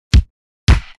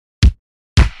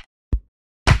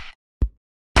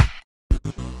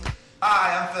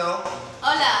Hi, I'm Phil.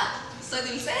 Hola, soy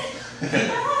Dulce.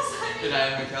 And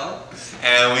I'm Mikkel.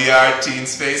 And we are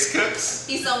TeenSpace Cooks.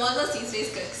 Y somos los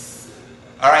TeenSpace Cooks.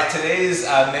 Alright, today's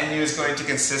menu is going to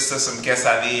consist of some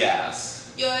quesadillas.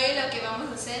 Y hoy lo que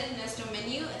vamos a hacer en nuestro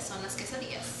menú son las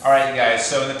quesadillas. Alright, guys,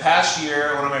 so in the past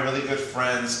year, one of my really good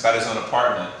friends got his own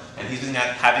apartment, and he's been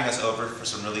having us over for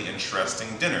some really interesting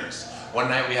dinners. One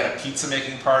night we had a pizza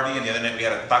making party, and the other night we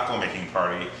had a taco making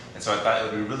party. And so I thought it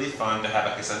would be really fun to have a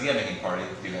quesadilla making party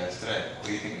with you guys today. What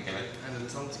do you think, Kevin? That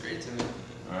sounds great to me.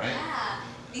 Alright. Yeah.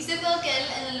 Dice Phil que él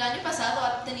en el año pasado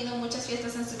ha tenido muchas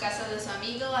fiestas en su casa de su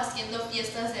amigo, haciendo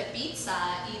fiestas de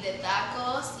pizza y de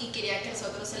tacos, y quería que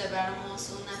nosotros celebráramos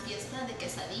una fiesta de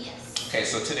quesadillas. Okay,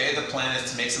 so today the plan is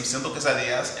to make some simple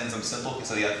quesadillas and some simple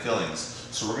quesadilla fillings.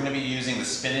 So we're going to be using the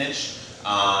spinach.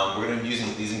 We're going to be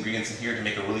using these ingredients in here to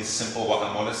make a really simple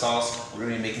guacamole sauce. We're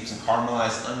going to be making some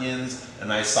caramelized onions, a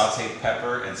nice sauteed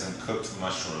pepper, and some cooked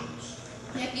mushrooms.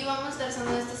 Y aquí vamos a estar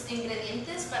usando estos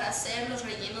ingredientes para hacer los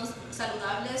rellenos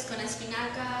saludables con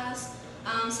espinacas,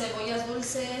 cebollas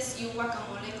dulces y un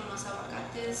guacamole con los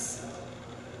aguacates.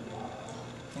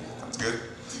 Sounds good.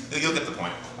 You'll get the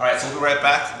point. Alright, so we'll be right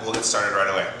back. We'll get started right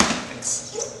away.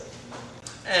 Thanks.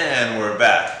 And we're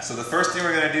back. So the first thing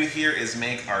we're going to do here is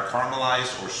make our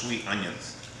caramelized or sweet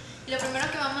onions. Y lo primero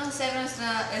que vamos a hacer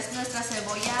es nuestra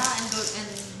cebolla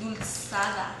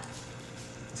endulzada.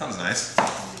 Sounds nice.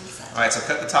 Alright, so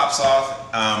cut the tops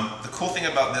off. The cool thing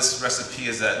about this recipe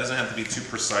is that it doesn't have to be too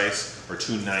precise or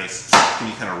too nice. It can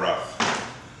be kind of rough.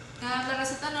 La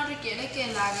receta no requiere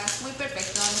que la hagas muy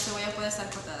perfecto. La cebolla puede estar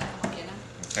cortada como quiera.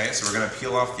 Okay, so we're going to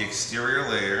peel off the exterior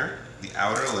layer, the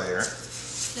outer layer.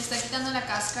 Le está quitando la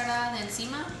cáscara de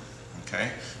encima.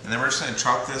 Okay, and then we're just going to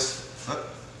chop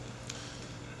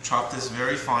this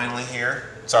very finely here.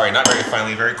 Sorry, not very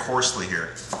finely, very coarsely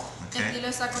here. Okay. Aquí Okay. lo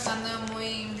está cortando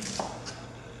muy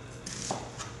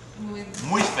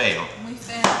Muy feo. muy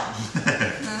feo.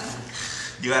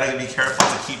 You gotta be careful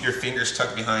to keep your fingers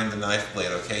tucked behind the knife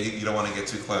blade, okay? You don't want to get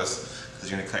too close because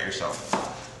you're going to cut yourself.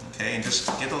 Okay, and just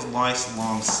get those nice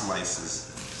long slices.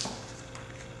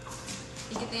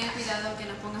 Y que tenga cuidado que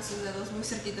no ponga sus dedos muy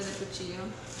cerquita del cuchillo,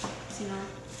 si no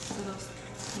se los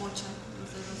mocha los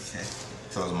dedos. Okay,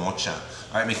 so it's mocha.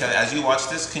 Alright, Mikkel, as you watch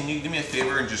this, can you do me a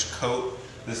favor and just coat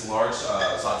this large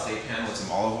saute pan with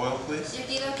some olive oil, please? Y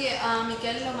aquí lo que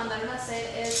Miquel lo mandaron a hacer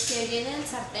es que viene el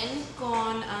sartén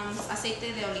con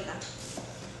aceite de oliva.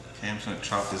 Okay, I'm just going to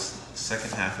chop this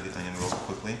second half of the onion real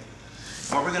quickly.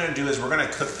 And what we're going to do is we're going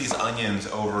to cook these onions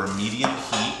over a medium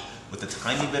heat with a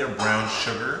tiny bit of brown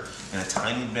sugar and a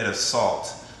tiny bit of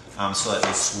salt so that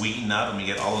they sweeten up and we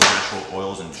get all those natural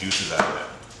oils and juices out of it.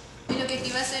 Y lo que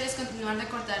aquí va a hacer es continuar de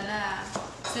cortar la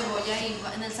cebolla y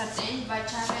en el sartén va a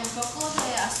echarle un poco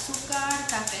de azúcar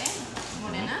café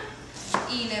morena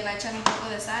y le va a echar un poco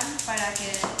de sal para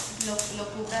que lo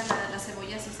cubra las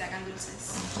cebollas y se hagan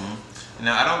dulces.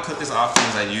 Now, I don't cook as often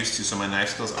as I used to, so my knife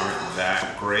skills aren't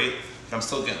that great, but I'm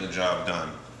still getting the job done.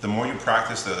 The more you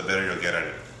practice, though, the better you'll get at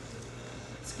it.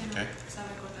 Es que no Okay.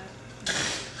 sabe cortar.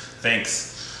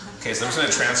 Thanks. Okay, so I'm just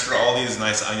going to transfer all these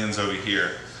nice onions over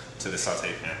here to the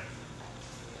saute pan.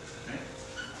 Okay.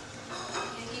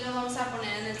 Y aquí lo vamos a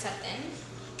poner en el sartén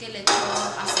que le echó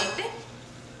aceite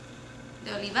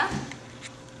de oliva.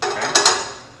 Okay.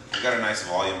 You got a nice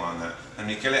volume on that. And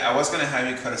Michele, I was going to have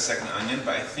you cut a second onion,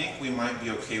 but I think we might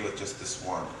be okay with just this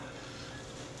one.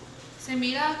 Se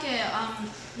mira que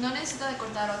no necesita de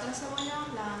cortar otra cebolla,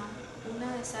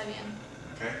 una está bien.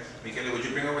 Okay. Michele, would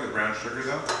you bring over the brown sugar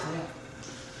though? Yeah.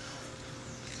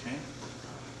 Okay.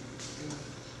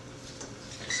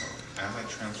 Okay, so as I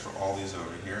transfer all these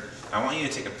over here, I want you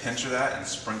to take a pinch of that and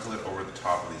sprinkle it over the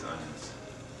top of these onions.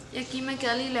 Y aquí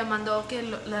Miquel le mandó que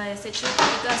le eche un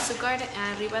poquito de azúcar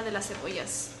arriba de las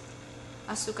cebollas.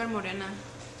 Azúcar morena.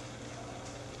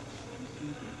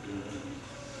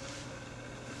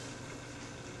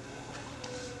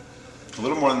 A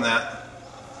little more than that.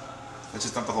 Let's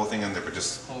just dump the whole thing in there, but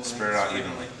just spread it out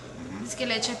evenly. Es que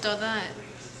le eche todo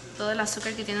el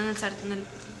azúcar que tiene en el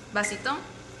vasito.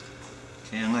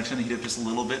 Okay, I'm going to heat up just a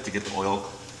little bit to get the oil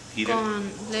heated.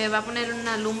 Le va a poner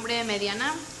una lumbre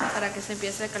mediana para que se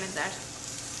empiece a calentar.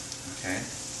 Okay.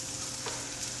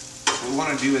 So what we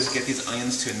want to do is get these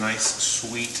onions to a nice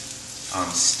sweet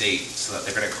state so that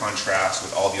they're going to contrast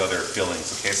with all the other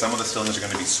fillings. Okay, some of the fillings are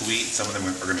going to be sweet, some of them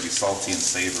are going to be salty and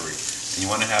savory. And you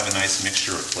want to have a nice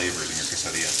mixture of flavors in your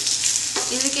quesadilla.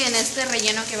 Dice que en este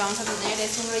relleno que vamos a tener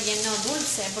es un relleno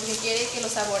dulce porque quiere que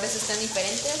los sabores estén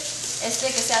diferentes. Este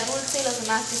que sea dulce y los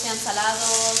demás que sean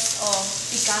salados o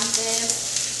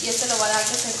picantes. Y este lo va a dar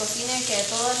que se cocine, que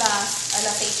todo el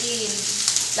aceite y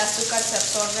el azúcar se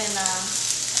absorbe en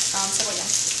cebolla.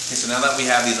 Okay, so now that we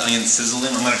have these onions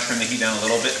sizzling, I'm going to turn the heat down a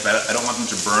little bit, but I don't want them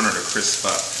to burn or to crisp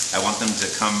up. I want them to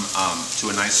come to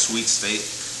a nice sweet state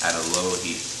at a low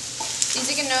heat.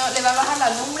 Dice que no le va a bajar la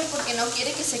lumbre porque no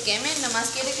quiere que se quemen,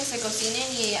 nomás quiere que se cocinen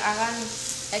y hagan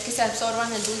que se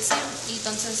absorban el dulce y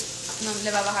entonces no,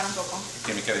 le va a bajar un poco.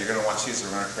 Okay, Michaela, you're going to watch these, so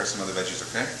we're going to prepare some of the veggies,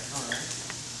 okay? Alright.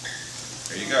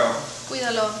 There you go.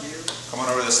 Cuídalo. Come on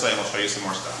over this way and we'll show you some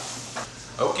more stuff.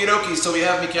 Okie dokie, so we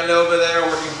have Michaela over there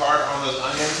working hard on those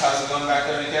onions. How's it going back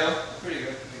there, Michaela? Pretty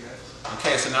good, pretty good.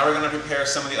 Okay, so now we're going to prepare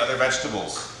some of the other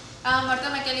vegetables. Ahorita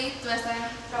Michaeli, tú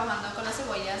estás trabajando con las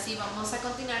cebollas y vamos a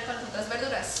continuar con las otras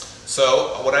verduras.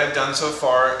 So what I've done so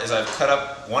far is I've cut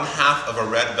up 1/2 of a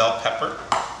red bell pepper.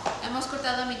 Hemos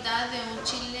cortado mitad de un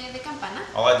chile de campana.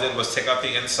 All I did was take out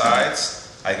the insides.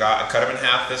 I cut them in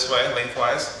half this way,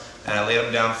 lengthwise, and I laid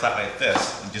them down flat like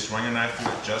this. You just run your knife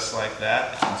through it just like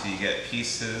that until you get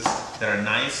pieces that are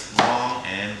nice, long,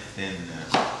 and thin.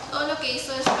 Todo lo que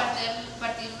hizo es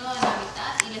partirlo en la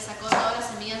mitad y le sacó todas las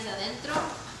semillas de adentro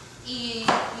y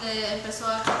le empezó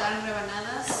a cortar en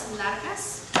rebanadas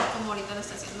largas, como ahorita lo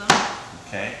está haciendo.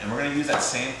 Okay, and we're going to use that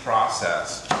same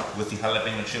process with the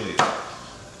jalapeno chilies.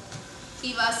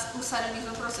 Y vas a usar el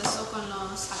mismo proceso con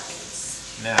los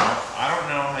jalapeños. Now, I don't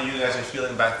know how you guys are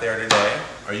feeling back there today.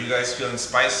 Are you guys feeling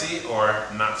spicy or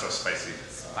not so spicy?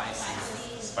 Spicy.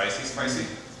 Spicy, spicy?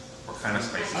 What kind of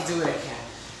spicy? I'll do what I can.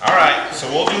 Alright, so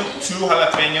we'll do 2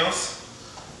 jalapenos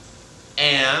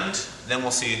and then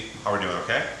we'll see how we're doing,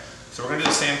 okay? So we're going to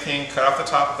do the same thing, cut off the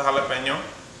top of the jalapeno.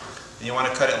 And you want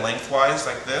to cut it lengthwise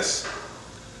like this.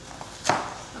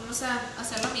 Vamos a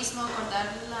hacer lo mismo,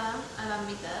 cortarla a la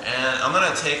mitad. And I'm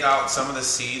going to take out some of the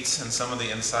seeds and some of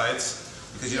the insides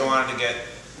because you don't want it to get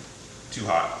too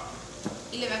hot.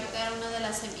 Y le va a quitar una de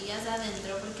las semillas de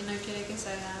adentro porque no quiere que se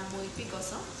haga muy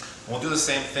picoso. We'll do the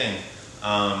same thing.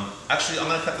 Actually, I'm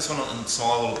going to cut this one in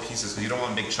smaller little pieces because you don't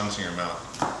want big chunks in your mouth.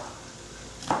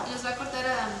 Y los va a cortar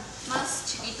más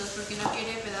chiquitos porque no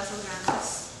quiere pedazos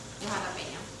grandes de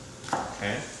jalapeño.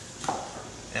 Okay.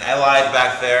 And I lied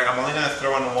back there. I'm only going to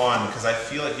throw in 1 because I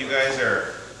feel like you guys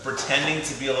are pretending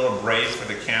to be a little brave for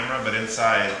the camera, but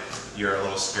inside you're a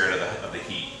little scared of the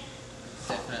heat.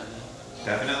 Definitely.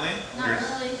 Definitely? Not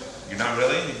really. You're not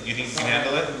really? You think you can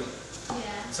handle it?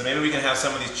 Yeah, So maybe we can have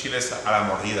some of these chiles a la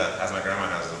mordida, as my grandma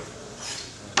has them.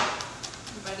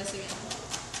 me parece bien.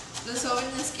 Los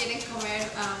jóvenes quieren comer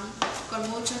con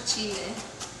mucho chile,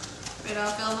 pero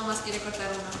Phil nomás quiere cortar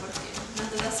uno porque no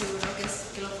te aseguro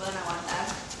que lo puedan aguantar.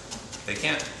 They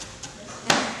can't.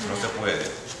 No se puede.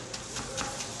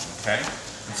 Okay?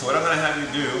 And so what I'm going to have you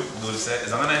do, Dulce,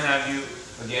 is I'm going to have you,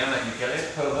 again, that you get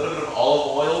it, put a little bit of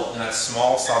olive oil in that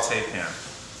small saute pan.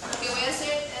 Lo que voy a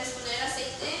hacer es poner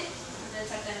aceite en el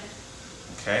sartén.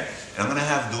 Okay? And I'm going to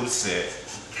have Dulce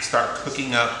start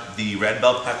cooking up the red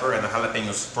bell pepper and the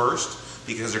jalapenos first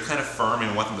because they're kind of firm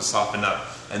and we want them to soften up.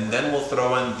 And then we'll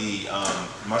throw in the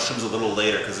mushrooms a little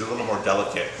later because they're a little more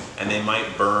delicate and they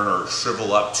might burn or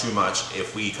shrivel up too much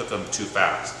if we cook them too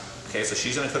fast. Okay, so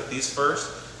she's going to cook these first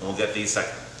and we'll get these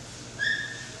second.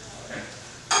 Okay.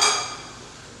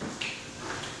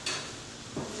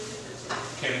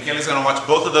 Okay, Michaela's going to watch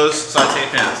both of those saute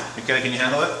pans. Michaela, can you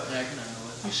handle it? Yeah, I can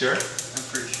handle it. You sure? I'm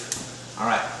pretty sure. All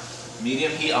right.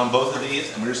 Medium heat on both of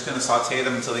these, and we're just going to saute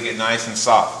them until they get nice and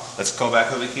soft. Let's go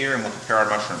back over here and we'll prepare our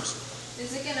mushrooms.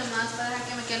 Dice que nomás va a dejar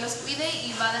que Miquel los cuide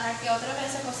y va a dejar que otra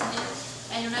vez se cocinen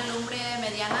en una lumbre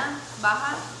mediana,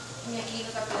 baja, y aquí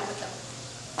los va a poner.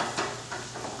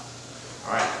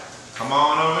 All right. Come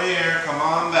on over here. Come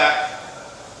on back.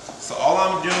 So all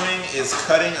I'm doing is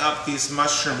cutting up these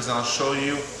mushrooms, and I'll show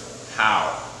you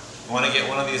how. You want to get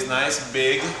one of these nice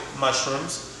big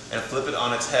mushrooms and flip it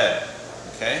on its head.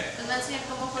 Okay? Les voy a enseñar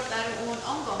cómo cortar un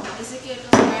hongo. Dice que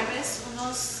los agarres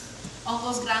unos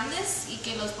hongos grandes y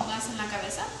que los pongas en la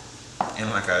cabeza.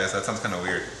 In la cabeza. That sounds kind of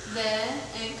weird.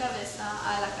 En cabeza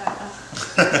a la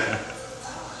cara.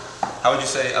 How would you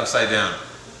say upside down?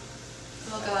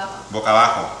 Boca abajo. Boca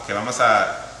abajo. Que vamos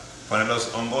a poner los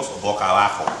hongos boca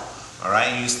abajo. All right?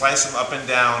 And you slice them up and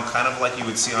down, kind of like you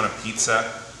would see on a pizza.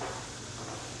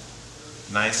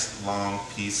 Nice long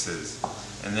pieces.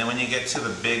 And then when you get to the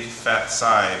big fat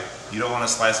side, you don't want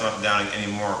to slice them up and down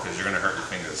anymore because you're going to hurt your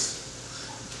fingers.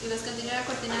 Y los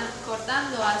continúa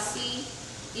cortando así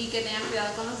y que tengan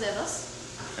cuidado con los dedos.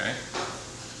 Okay.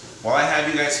 While I have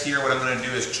you guys here, what I'm going to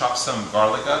do is chop some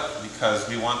garlic up because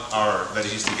we want our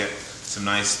veggies to get some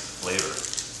nice flavor.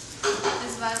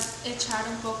 Les va a echar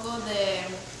un poco de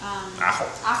Ajo.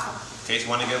 Okay, so you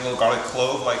want to get a little garlic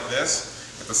clove like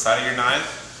this at the side of your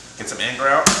knife. Get some anger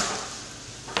out.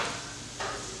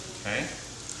 Okay,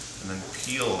 and then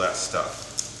peel that stuff.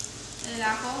 el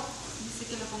ajo, dice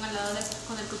que lo ponga al lado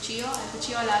con el cuchillo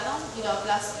al lado y lo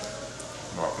aplaste.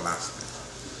 Lo aplaste.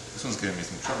 This one's giving me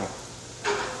some trouble.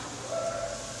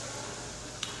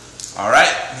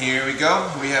 Alright, here we go.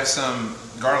 We have some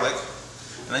garlic.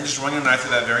 And then just run your knife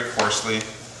through that very coarsely.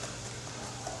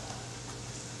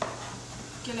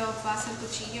 Que lo pase el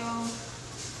cuchillo,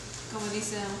 como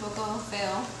dice, un poco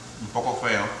feo. Un poco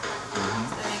feo.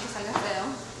 Está bien que salga feo.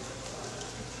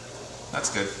 That's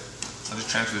good. I'll just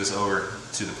transfer this over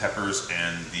to the peppers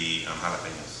and the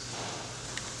jalapenos.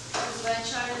 Pues voy a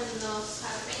echar los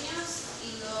jalapeños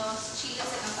y los chiles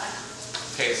de campana.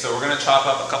 Okay, so we're going to chop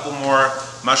up a couple more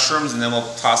mushrooms and then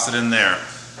we'll toss it in there.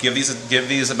 Give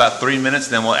these about 3 minutes,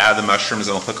 then we'll add the mushrooms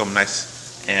and we'll cook them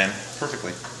nice and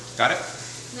perfectly. Got it?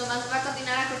 Nomás va a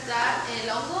continuar a cortar el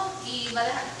hongo y va a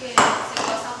dejar que se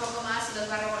cosa un poco más y los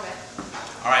va a revolver.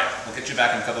 Alright, we'll get you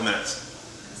back in a couple minutes.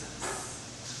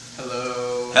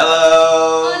 Hello.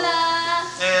 Hello! Hola!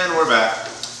 And we're back.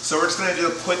 So we're just going to do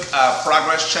a quick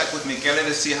progress check with Michele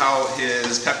to see how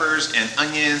his peppers and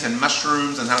onions and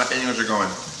mushrooms and jalapenos are going.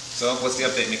 So what's the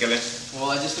update, Michele? Well,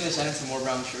 I just finished adding some more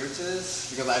brown sugar to this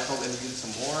because I felt it needed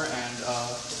some more, and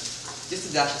just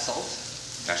a dash of salt.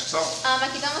 Dash of salt.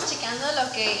 Aquí estamos checando lo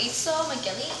que hizo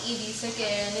Michele y dice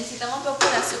que necesitamos un poco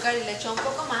de azúcar y le echó un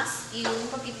poco más y un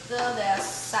poquitito de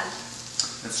sal.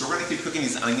 And so we're going to keep cooking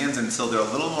these onions until they're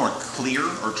a little more clear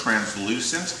or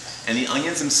translucent, and the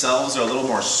onions themselves are a little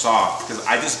more soft, because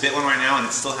I just bit one right now and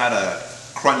it still had a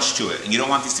crunch to it, and you don't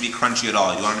want these to be crunchy at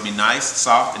all. You want them to be nice,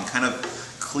 soft, and kind of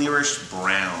clearish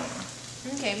brown.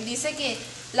 Okay, dice que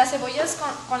las cebollas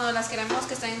cuando las queremos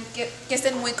que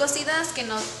estén muy cocidas, que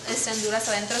no estén duras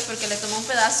adentro, es porque le tomó un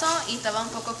pedazo y estaba un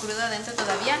poco cruda adentro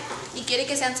todavía, y quiere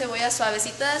que sean cebollas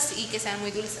suavecitas y que sean muy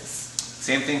dulces.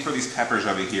 Same thing for these peppers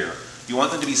over here. You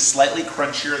want them to be slightly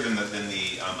crunchier than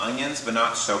the onions, but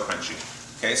not so crunchy.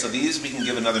 Okay, so these we can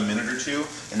give another minute or two,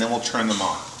 and then we'll turn them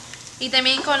on. Y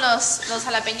también con los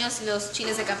jalapeños y los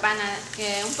chiles de campana,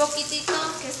 que un poquitito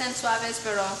que estén suaves,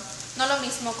 pero no lo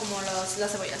mismo como las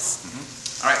cebollas.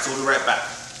 Alright, so we'll be right back.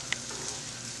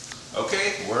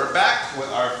 Okay, we're back with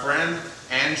our friend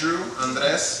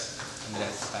Andres.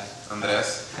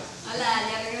 Andres. Hola,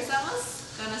 ya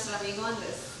regresamos con nuestro amigo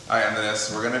Andrés. Alright,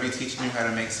 Andres, we're going to be teaching you how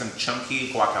to make some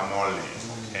chunky guacamole.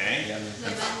 Okay?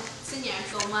 Le va a enseñar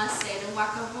cómo hacer un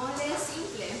guacamole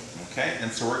simple. Okay,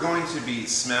 and so we're going to be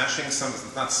smashing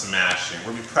not smashing,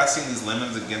 we'll be pressing these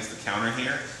lemons against the counter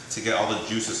here to get all the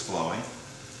juices flowing.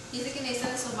 Dice que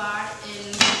necesita sobar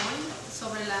el limón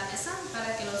sobre la mesa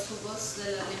para que los jugos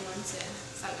del limón se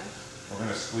salgan. We're going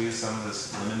to squeeze some of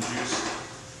this lemon juice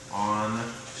on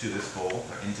to this bowl,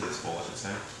 or into this bowl, I should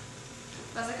say.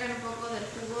 Va a sacar un poco del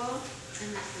jugo en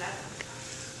el plato.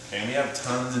 Okay, and we have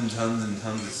tons and tons and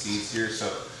tons of seeds here,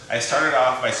 so I started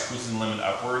off by squeezing the lemon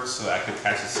upwards so that I could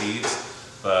catch the seeds,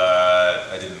 but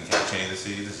I didn't catch any of the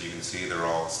seeds. As you can see, they're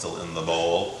all still in the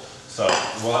bowl, so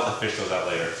we'll have to fish those out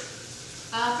later.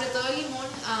 Apretó el limón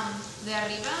de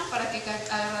arriba para que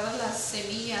agarrara las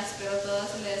semillas, pero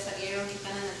todas se le salieron y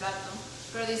están en el plato.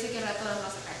 Pero dice que al rato las va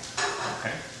a sacar.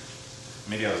 Okay.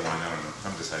 Maybe I was wrong, I don't know.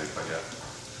 I'm deciding quite yet.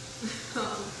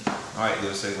 Alright,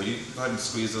 Jose, will you go ahead and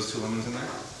squeeze those 2 lemons in there?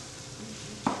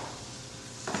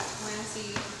 Voy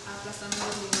así aplastando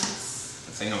los limones.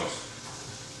 Enséñalos.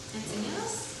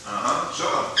 ¿Enseñados?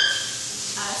 Show them.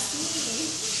 Así.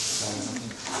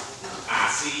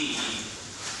 Así.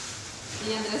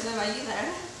 Y Andrés me va a ayudar.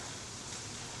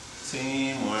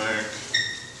 Teamwork.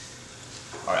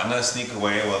 Alright, I'm going to sneak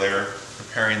away while they're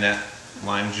preparing that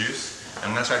lime juice.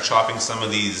 I'm going to start chopping some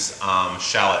of these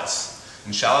shallots.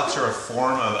 And shallots are a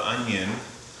form of onion.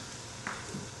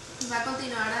 Va a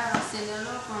continuar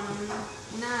haciéndolo con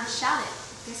una shallot,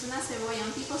 que es una cebolla,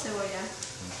 un tipo cebolla.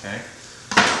 Okay.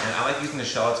 And I like using the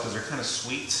shallots because they're kind of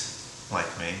sweet, like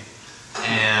me.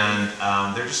 And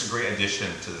they're just a great addition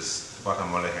to this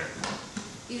guacamole here.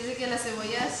 Y dice que las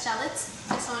cebollas shallots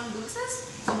que son dulces,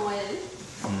 como él,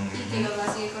 y que los va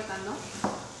a seguir cortando.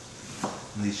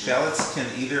 And these shallots can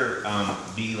either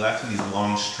be left in these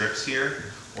long strips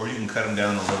here, or you can cut them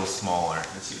down a little smaller.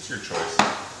 It's your choice.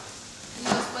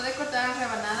 Los puede cortar en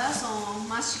rebanadas o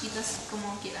más chiquitas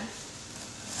como quieran.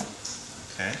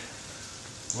 Okay.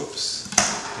 Whoops.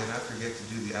 Did I forget to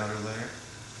do the outer layer?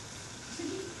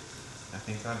 I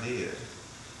think I did.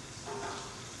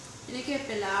 Tiene que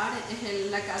pelar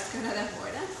la cáscara de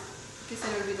afuera, que se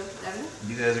le olvidó quitarla.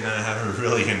 You guys are going to have a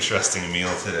really interesting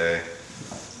meal today.